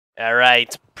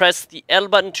Alright, press the L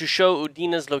button to show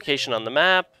Udina's location on the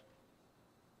map.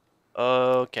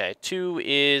 Okay, 2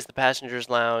 is the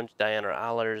passenger's lounge, Diana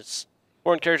Allers.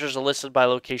 Foreign characters are listed by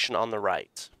location on the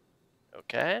right.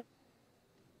 Okay.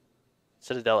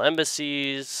 Citadel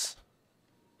embassies.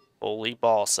 Holy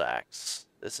ball sacks.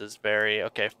 This is very...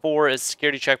 Okay, 4 is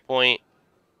security checkpoint.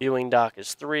 Viewing dock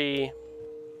is 3.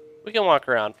 We can walk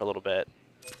around for a little bit.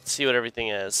 See what everything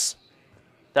is.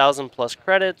 1,000 plus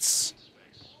credits.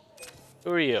 Who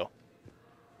are you?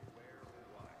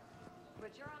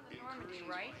 But you're on the Normandy,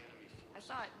 right? I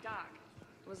saw it dock.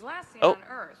 It was last seen Oh. on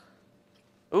Earth.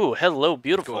 Ooh, hello,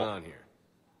 beautiful. What's going on here?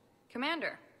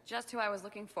 Commander, just who I was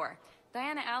looking for.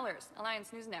 Diana Allers,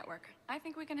 Alliance News Network. I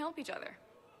think we can help each other.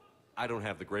 I don't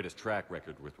have the greatest track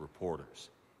record with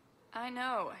reporters. I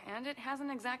know, and it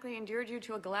hasn't exactly endeared you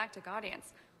to a galactic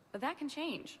audience. But that can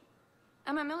change.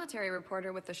 I'm a military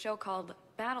reporter with a show called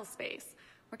Battle Space.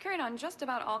 We're carried on just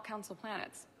about all Council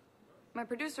planets. My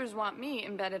producers want me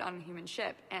embedded on a human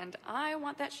ship, and I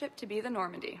want that ship to be the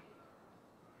Normandy.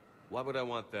 Why would I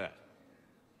want that?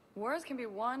 Wars can be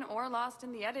won or lost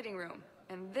in the editing room,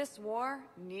 and this war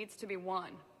needs to be won.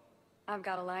 I've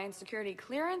got Alliance security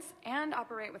clearance and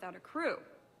operate without a crew.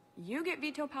 You get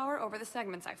veto power over the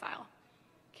segments I file.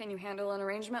 Can you handle an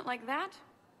arrangement like that?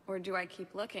 Or do I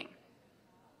keep looking?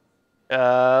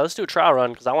 Let's do a trial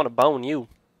run, because I want to bone you.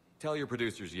 Tell your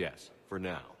producers yes, for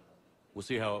now. We'll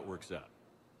see how it works out.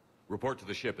 Report to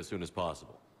the ship as soon as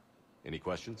possible. Any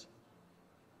questions?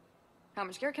 How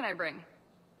much gear can I bring?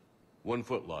 1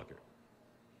 foot locker.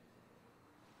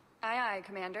 Aye, aye,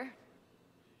 Commander.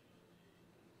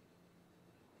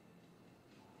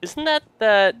 Isn't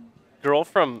that girl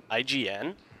from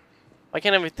IGN? I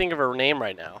can't even think of her name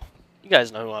right now. You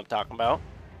guys know who I'm talking about.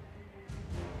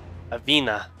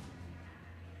 Avina.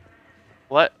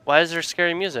 What? Why is there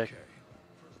scary music?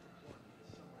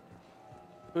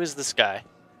 Who is this guy?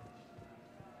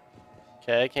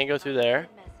 Okay, I can't go through there.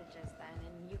 Messages then,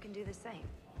 and you can do the same.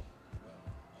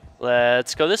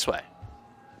 Let's go this way.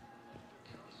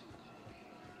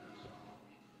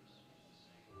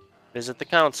 Visit the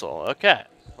council. Okay,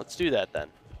 let's do that then.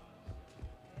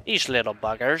 These little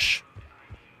buggers.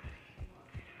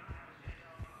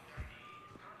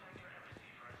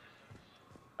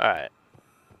 Alright.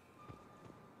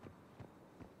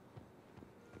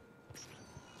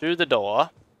 Through the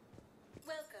door.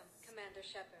 Welcome, Commander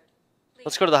Shepard.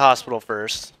 Let's go to the hospital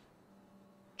first.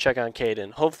 Check on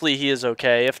Caden. Hopefully he is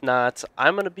okay. If not,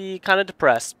 I'm going to be kind of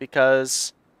depressed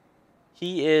because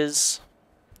he is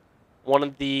one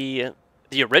of the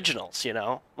originals, you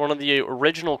know? One of the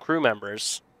original crew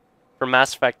members from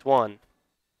Mass Effect 1.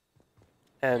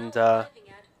 And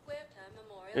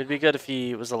it'd be good if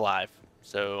he was alive.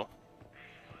 So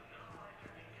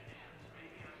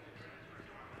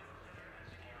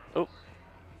oh.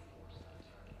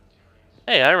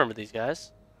 Hey, I remember these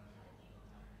guys.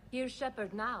 Here's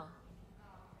Shepard now.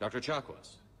 Dr.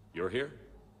 Chakwas, you're here?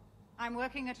 I'm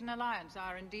working at an Alliance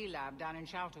R&D lab down in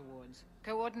Shelter Wards,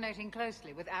 coordinating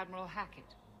closely with Admiral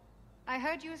Hackett. I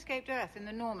heard you escaped Earth in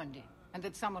the Normandy, and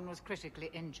that someone was critically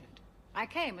injured. I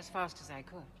came as fast as I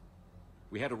could.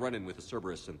 We had a run-in with a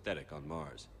Cerberus synthetic on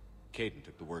Mars. Caden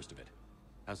took the worst of it.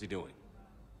 How's he doing?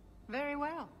 Very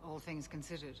well, all things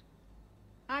considered.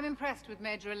 I'm impressed with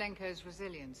Major Alenko's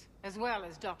resilience, as well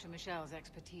as Dr. Michel's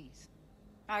expertise.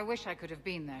 I wish I could have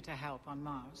been there to help on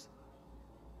Mars.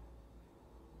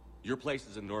 Your place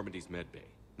is in Normandy's medbay,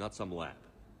 not some lab.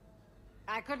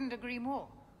 I couldn't agree more.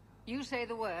 You say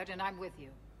the word and I'm with you.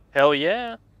 Hell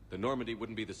yeah. The Normandy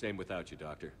wouldn't be the same without you,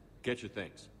 Doctor. Get your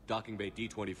things. Docking bay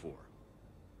D-24.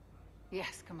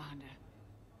 Yes, Commander.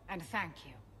 And thank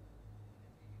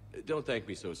you. Don't thank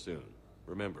me so soon.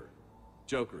 Remember,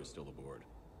 Joker is still aboard.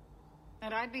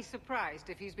 And I'd be surprised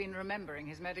if he's been remembering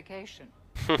his medication.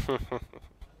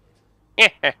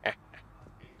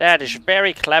 That is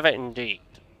very clever indeed.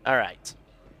 All right.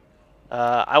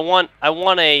 I want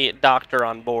a doctor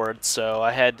on board, so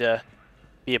I had to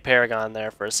be a paragon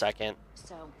there for a second.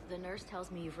 So, the nurse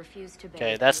tells me you've refused to bathe.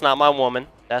 Okay, that's not my woman.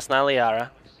 That's not Liara.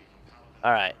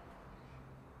 All right.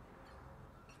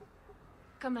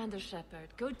 Commander Shepard,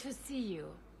 good to see you.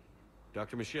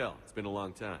 Dr. Michel, it's been a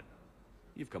long time.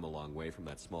 You've come a long way from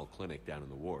that small clinic down in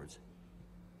the wards.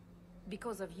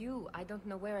 Because of you, I don't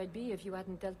know where I'd be if you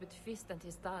hadn't dealt with Fist and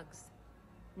his thugs.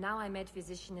 Now I'm med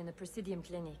physician in a Presidium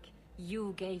clinic.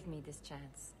 You gave me this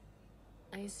chance.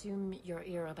 I assume you're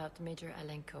here about Major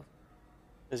Alenko.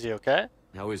 Is he okay?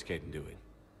 How is Caden doing?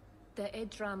 The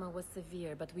head trauma was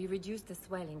severe, but we reduced the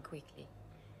swelling quickly.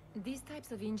 These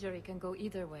types of injury can go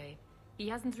either way. He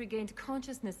hasn't regained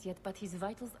consciousness yet, but his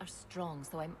vitals are strong,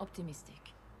 so I'm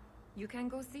optimistic. You can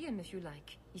go see him if you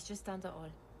like. He's just down the hall.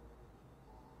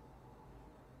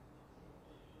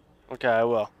 Okay, I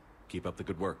will. Keep up the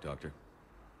good work, Doctor.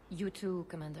 You too,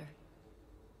 Commander.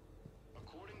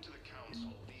 According to the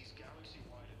Council, these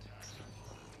galaxy-wide attacks are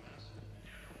part of the massive...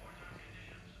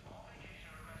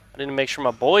 I need to make sure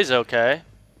my boy's okay.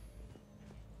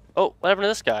 Oh, what happened to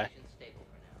this guy?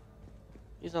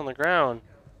 He's on the ground.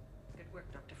 Good work,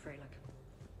 Dr. Freilich.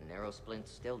 Narrow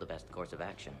splint's still the best course of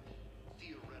action.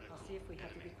 I'll see if we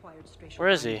have the required spatial Where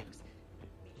is he? findings.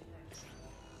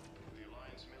 The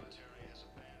Alliance military has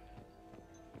abandoned.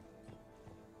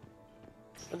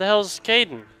 Where the hell's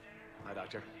Caden? Hi,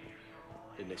 Doctor.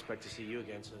 Didn't expect to see you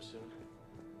again so soon.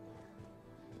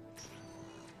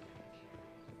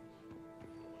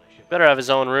 Better have his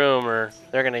own room, or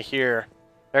they're gonna hear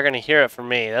it from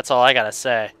me. That's all I gotta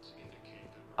say.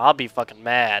 I'll be fucking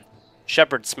mad.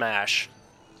 Shepherd smash.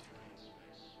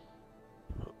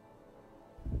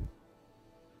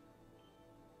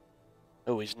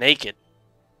 Oh, he's naked.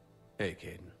 Hey,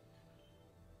 Caden.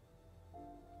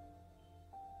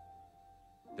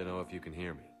 Don't know if you can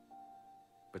hear me.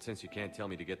 But since you can't tell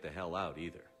me to get the hell out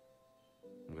either,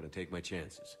 I'm gonna take my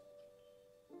chances.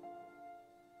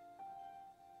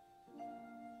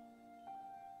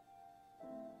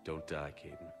 Don't die,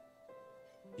 Caden.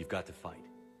 You've got to fight.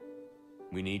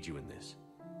 We need you in this.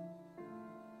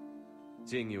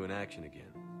 Seeing you in action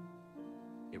again,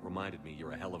 it reminded me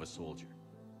you're a hell of a soldier.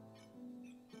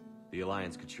 The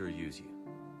Alliance could sure use you.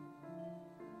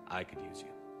 I could use you.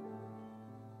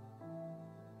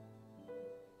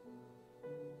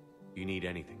 You need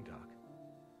anything, Doc,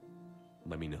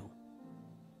 let me know.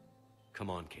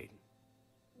 Come on, Caden.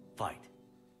 Fight.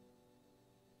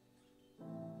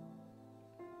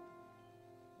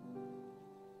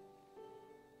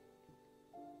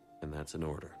 And that's an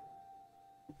order.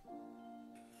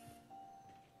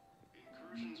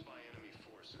 Incursions by enemy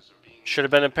forces are being... Should have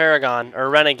been a Paragon or a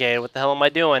Renegade. What the hell am I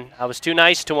doing? I was too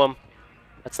nice to him.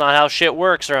 That's not how shit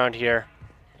works around here.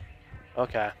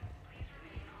 Okay.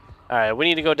 Alright, we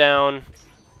need to go down.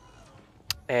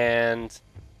 And...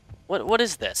 What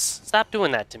is this? Stop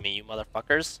doing that to me, you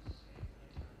motherfuckers.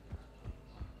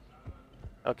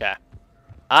 Okay.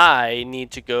 I need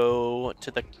to go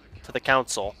to the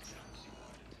council.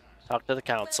 Talk to the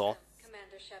council.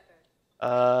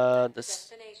 The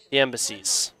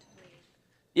embassies.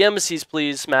 The embassies,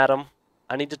 please, madam.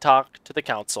 I need to talk to the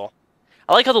council.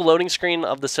 I like how the loading screen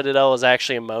of the Citadel is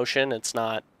actually in motion. It's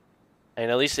not, and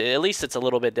at least it's a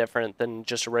little bit different than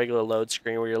just a regular load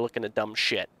screen where you're looking at dumb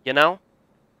shit, you know?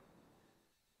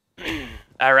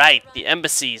 All right, the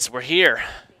embassies. We're here.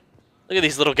 Look at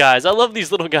these little guys. I love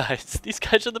these little guys. These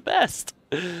guys are the best.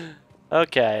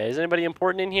 Okay, is anybody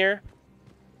important in here?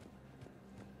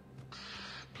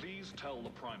 Please tell the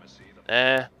primacy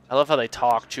that... I love how they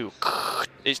talk too.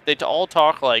 They all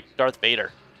talk like Darth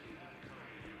Vader.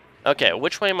 Okay,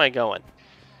 which way am I going?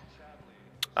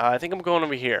 I think I'm going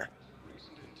over here.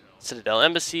 Citadel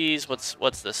embassies.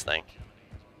 What's this thing?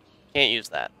 Can't use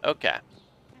that. Okay.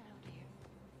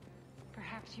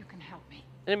 Perhaps you can help me.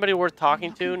 Anybody worth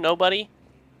talking to? Nobody?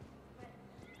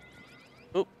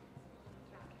 Oop.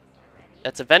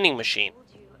 That's a vending machine.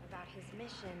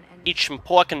 Eat some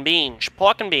pork and beans.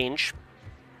 Pork and beans.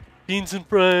 Beans and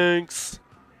Franks.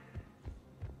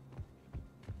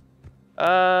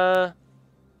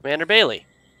 Commander Bailey.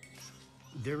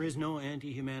 There is no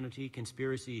anti-humanity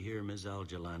conspiracy here, Ms.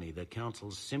 Al-Jalani. The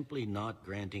Council's simply not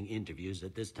granting interviews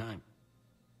at this time.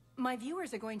 My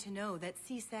viewers are going to know that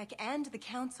CSEC and the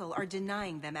Council are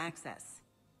denying them access.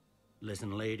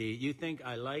 Listen, lady, you think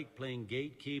I like playing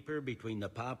gatekeeper between the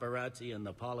paparazzi and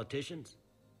the politicians?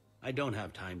 I don't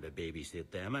have time to babysit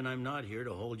them, and I'm not here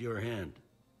to hold your hand.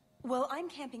 Well, I'm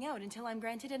camping out until I'm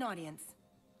granted an audience.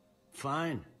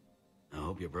 Fine. I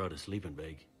hope you brought a sleeping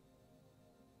bag.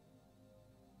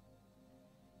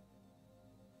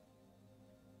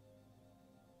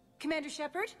 Commander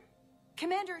Shepard?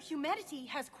 Commander Humanity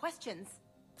has questions.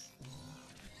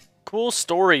 Cool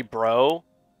story, bro.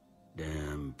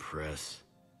 Damn press.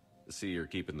 I see you're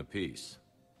keeping the peace.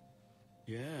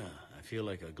 Yeah, I feel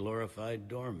like a glorified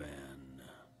doorman.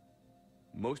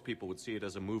 Most people would see it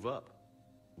as a move up.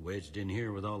 Wedged in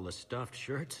here with all the stuffed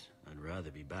shirts? I'd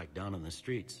rather be back down on the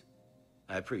streets.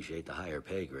 I appreciate the higher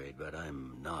pay grade, but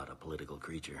I'm not a political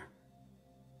creature.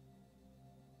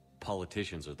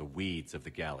 Politicians are the weeds of the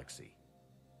galaxy.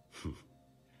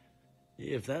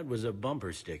 If that was a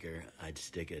bumper sticker, I'd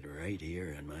stick it right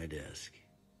here on my desk.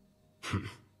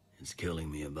 It's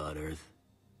killing me about Earth.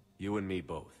 You and me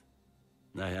both.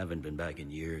 I haven't been back in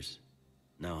years.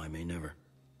 Now I may never.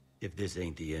 If this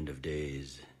ain't the end of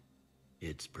days,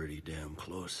 it's pretty damn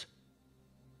close.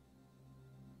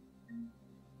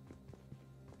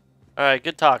 Alright,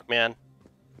 good talk, man.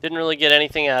 Didn't really get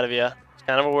anything out of you. It's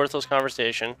kind of a worthless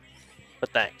conversation, but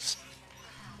thanks.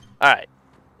 Alright,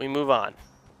 we move on.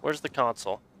 Where's the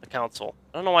console? The council.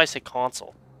 I don't know why I say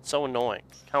console. It's so annoying.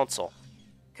 Council.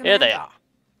 Here they are.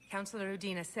 Councillor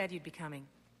Udina said you'd be coming.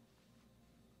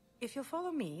 If you'll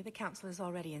follow me, the council is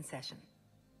already in session.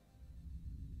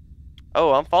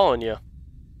 Oh, I'm following you.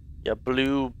 You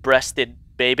blue-breasted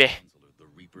baby. The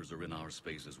Reapers are in our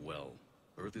space as well.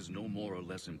 Earth is no more or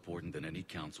less important than any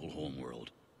council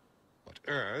homeworld. But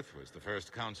Earth was the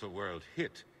first council world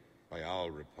hit. By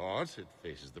all reports, it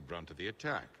faces the brunt of the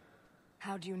attack.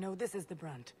 How do you know this is the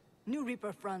brunt? New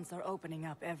Reaper fronts are opening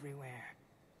up everywhere.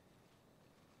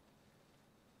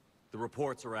 The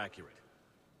reports are accurate.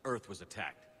 Earth was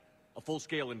attacked. A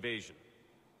full-scale invasion.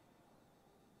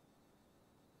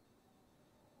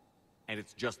 And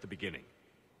it's just the beginning.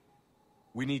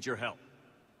 We need your help.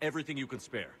 Everything you can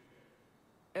spare.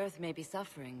 Earth may be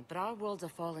suffering, but our worlds are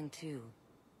falling too.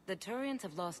 The Turians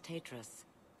have lost Tatris.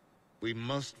 We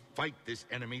must fight this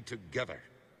enemy together.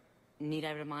 Need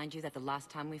I remind you that the last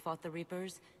time we fought the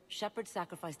Reapers, Shepard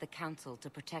sacrificed the Council to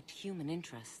protect human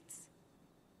interests?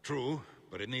 True,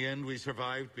 but in the end we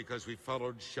survived because we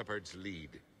followed Shepard's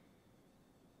lead.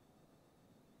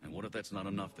 And what if that's not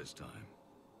enough this time?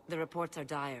 The reports are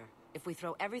dire. If we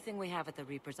throw everything we have at the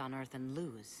Reapers on Earth and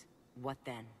lose, what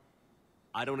then?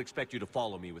 I don't expect you to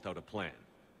follow me without a plan.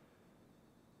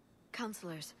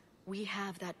 Counselors, we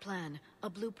have that plan, a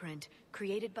blueprint,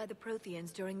 created by the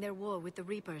Protheans during their war with the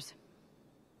Reapers.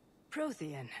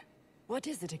 Prothean? What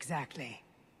is it exactly?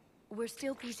 We're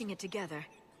still piecing it together.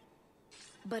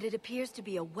 But it appears to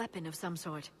be a weapon of some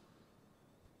sort.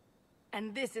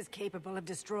 And this is capable of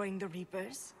destroying the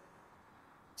Reapers?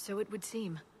 So it would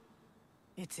seem.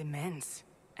 It's immense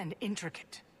and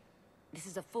intricate. This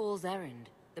is a fool's errand.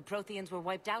 The Protheans were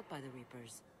wiped out by the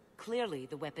Reapers. Clearly,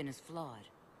 the weapon is flawed.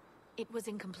 It was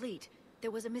incomplete.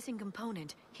 There was a missing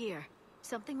component, here.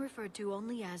 Something referred to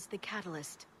only as the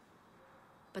catalyst.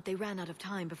 But they ran out of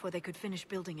time before they could finish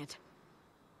building it.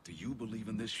 Do you believe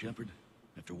in this, Shepard?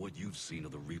 After what you've seen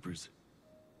of the Reapers?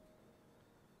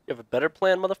 You have a better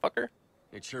plan, motherfucker?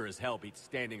 It sure as hell beats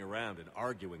standing around and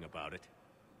arguing about it.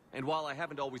 And while I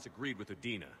haven't always agreed with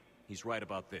Udina, he's right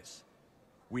about this.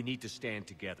 We need to stand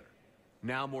together.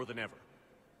 Now more than ever.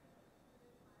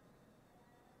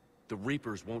 The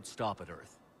Reapers won't stop at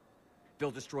Earth.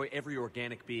 They'll destroy every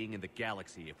organic being in the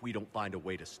galaxy if we don't find a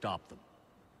way to stop them.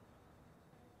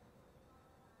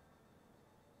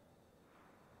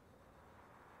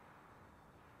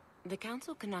 The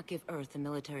Council cannot give Earth the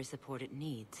military support it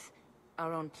needs.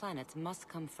 Our own planets must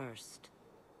come first.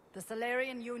 The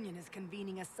Solarian Union is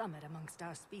convening a summit amongst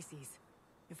our species.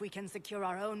 If we can secure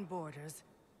our own borders,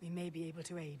 we may be able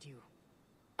to aid you.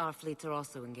 Our fleets are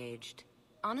also engaged.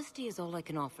 Honesty is all I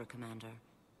can offer, Commander.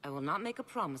 I will not make a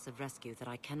promise of rescue that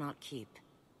I cannot keep.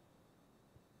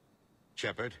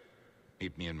 Shepard,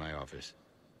 meet me in my office.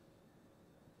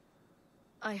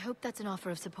 I hope that's an offer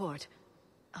of support.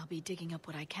 I'll be digging up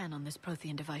what I can on this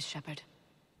Prothean device, Shepard.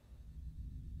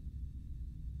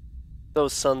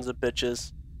 Those sons of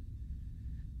bitches.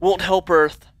 Won't help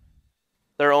Earth.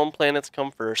 Their own planets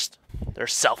come first. They're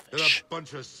selfish. They're a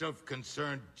bunch of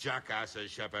self-concerned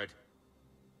jackasses, Shepard.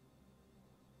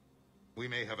 We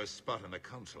may have a spot in the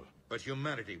Council, but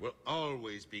humanity will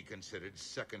always be considered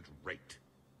second-rate.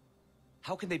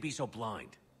 How can they be so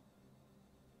blind?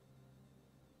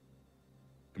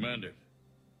 Commander,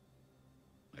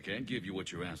 I can't give you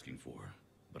what you're asking for,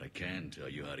 but I can tell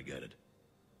you how to get it.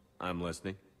 I'm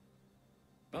listening.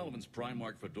 Palaven's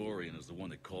Primarch Fedorian is the one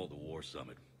that called the War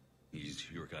Summit. He's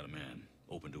your kind of man,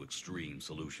 open to extreme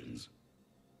solutions.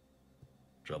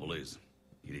 Trouble is,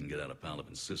 he didn't get out of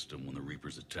Palaven's system when the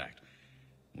Reapers attacked.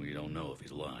 We don't know if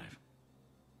he's alive.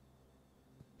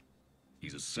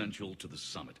 He's essential to the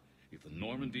summit. If the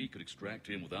Normandy could extract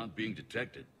him without being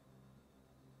detected...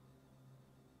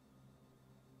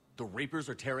 The Reapers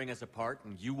are tearing us apart,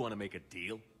 and you want to make a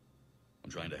deal?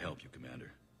 I'm trying to help you,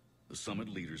 Commander. The summit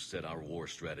leaders set our war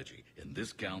strategy, and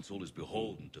this council is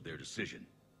beholden to their decision.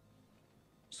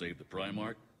 Save the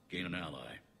Primarch, gain an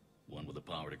ally. One with the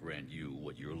power to grant you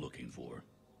what you're looking for.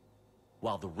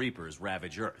 While the Reapers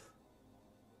ravage Earth.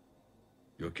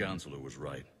 Your counselor was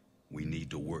right. We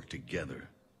need to work together.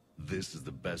 This is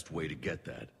the best way to get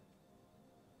that.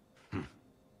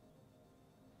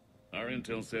 Our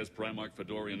intel says Primarch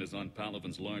Fedorian is on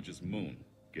Palaven's largest moon.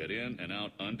 Get in and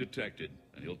out undetected,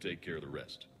 and he'll take care of the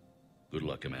rest. Good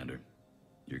luck, Commander.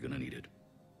 You're gonna need it.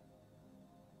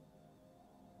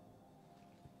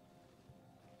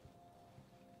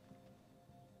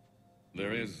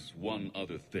 There is one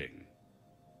other thing.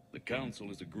 The Council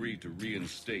has agreed to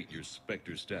reinstate your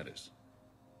Spectre status.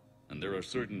 And there are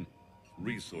certain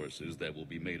resources that will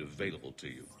be made available to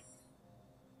you.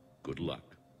 Good luck.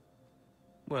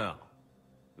 Well,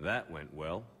 that went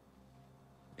well.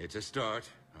 It's a start.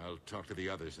 I'll talk to the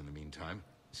others in the meantime.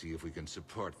 See if we can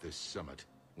support this summit.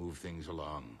 Move things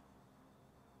along.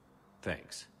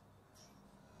 Thanks.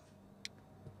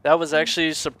 That was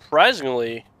actually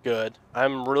surprisingly good.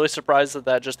 I'm really surprised that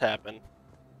that just happened.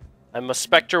 I'm a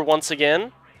Spectre once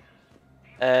again.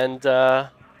 And, The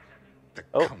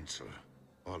Council.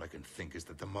 All I can think is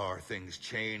that the more things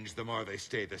change, the more they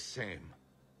stay the same.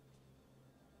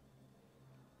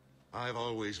 I've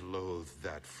always loathed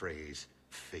that phrase,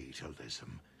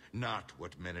 fatalism. Not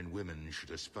what men and women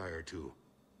should aspire to.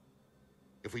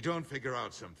 If we don't figure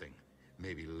out something,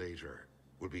 maybe later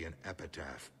will be an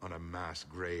epitaph on a mass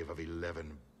grave of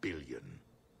 11 billion.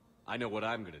 I know what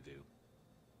I'm gonna do.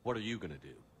 What are you gonna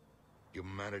do?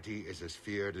 Humanity is as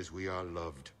feared as we are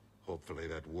loved. Hopefully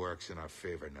that works in our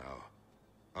favor now.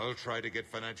 I'll try to get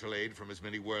financial aid from as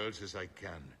many worlds as I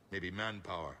can. Maybe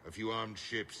manpower, a few armed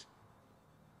ships.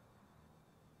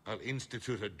 I'll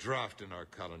institute a draft in our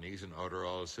colonies and order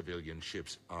all civilian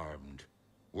ships armed.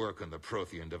 Work on the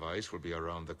Prothean device will be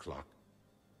around the clock.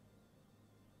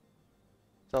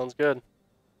 sounds good.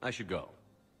 I should go.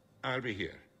 I'll be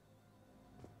here.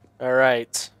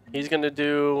 Alright. He's gonna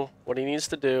do what he needs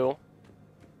to do.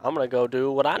 I'm gonna go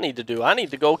do what I need to do. I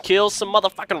need to go kill some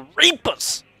motherfucking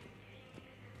Reapers!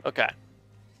 Okay.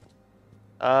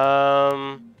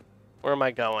 Where am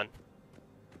I going?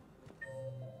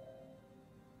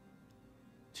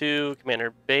 To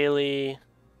Commander Bailey.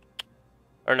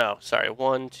 Or no, sorry.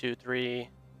 1, 2, 3,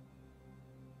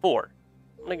 4.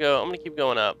 I'm gonna keep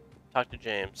going up. Talk to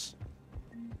James.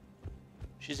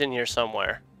 She's in here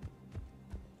somewhere.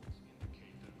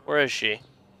 Where is she?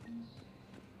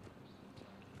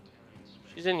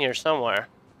 She's in here somewhere.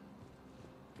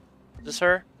 Is this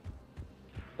her?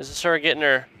 Is this her getting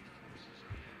her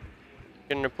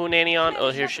poo nanny on? Oh,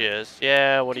 here she is.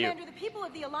 Yeah, what do you... Commander, the people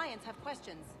of the Alliance have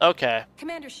questions. Okay.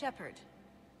 Commander Shepard,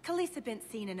 Khaleesi been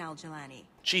seen in Al-Jalani.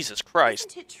 Jesus Christ.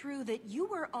 Isn't it true that you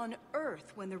were on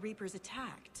Earth when the Reapers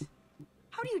attacked?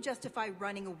 How do you justify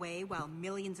running away while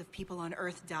millions of people on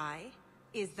Earth die?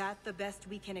 Is that the best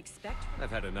we can expect?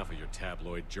 I've had enough of your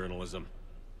tabloid journalism.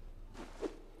 Did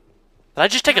I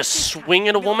just take a swing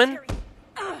at a woman?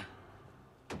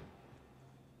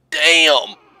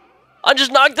 Damn! I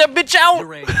just knocked that bitch out!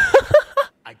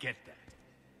 I get that.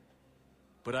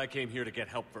 But I came here to get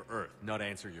help for Earth, not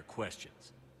answer your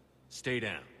questions. Stay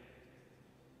down.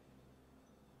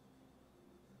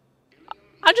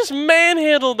 I just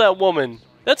manhandled that woman.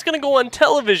 That's gonna go on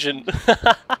television.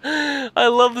 I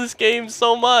love this game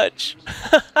so much.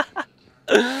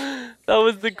 That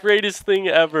was the greatest thing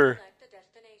ever.